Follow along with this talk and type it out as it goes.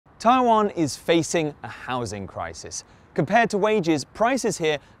Taiwan is facing a housing crisis. Compared to wages, prices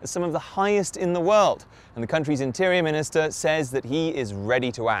here are some of the highest in the world, and the country's interior minister says that he is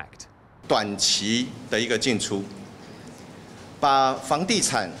ready to act. 短期的一个进出，把房地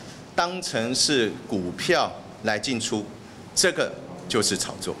产当成是股票来进出，这个就是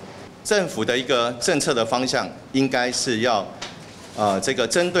炒作。政府的一个政策的方向应该是要，这个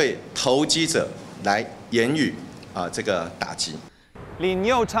针对投机者来言语这个打击。 Lin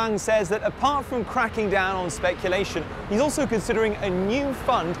Yu-chang says that apart from cracking down on speculation, he's also considering a new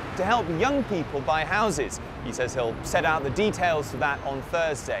fund to help young people buy houses. He says he'll set out the details for that on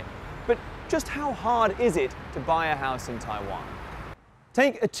Thursday. But just how hard is it to buy a house in Taiwan?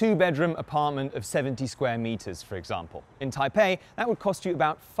 Take a two-bedroom apartment of 70 square meters, for example. In Taipei, that would cost you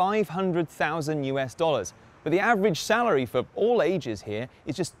about $500,000 US. But the average salary for all ages here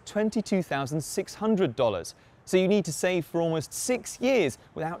is just $22,600. So you need to save for almost 6 years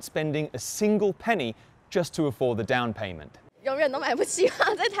without spending a single penny just to afford the down payment. 永远都买不起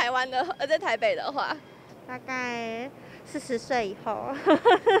嘛，在台湾的，在台北的话，大概40岁以后，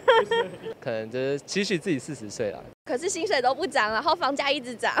可能就是期许自己40岁了。可是薪水都不涨，然后房价一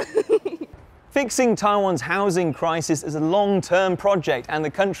直涨。Fixing Taiwan's housing crisis is a long-term project, and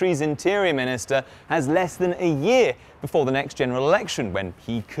the country's interior minister has less than a year before the next general election, when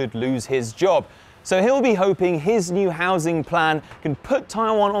he could lose his job. So he'll be hoping his new housing plan can put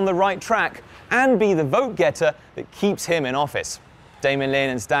Taiwan on the right track and be the vote getter that keeps him in office. Damon,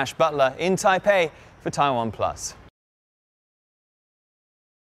 Lin and Staś Butler in Taipei for TaiwanPlus.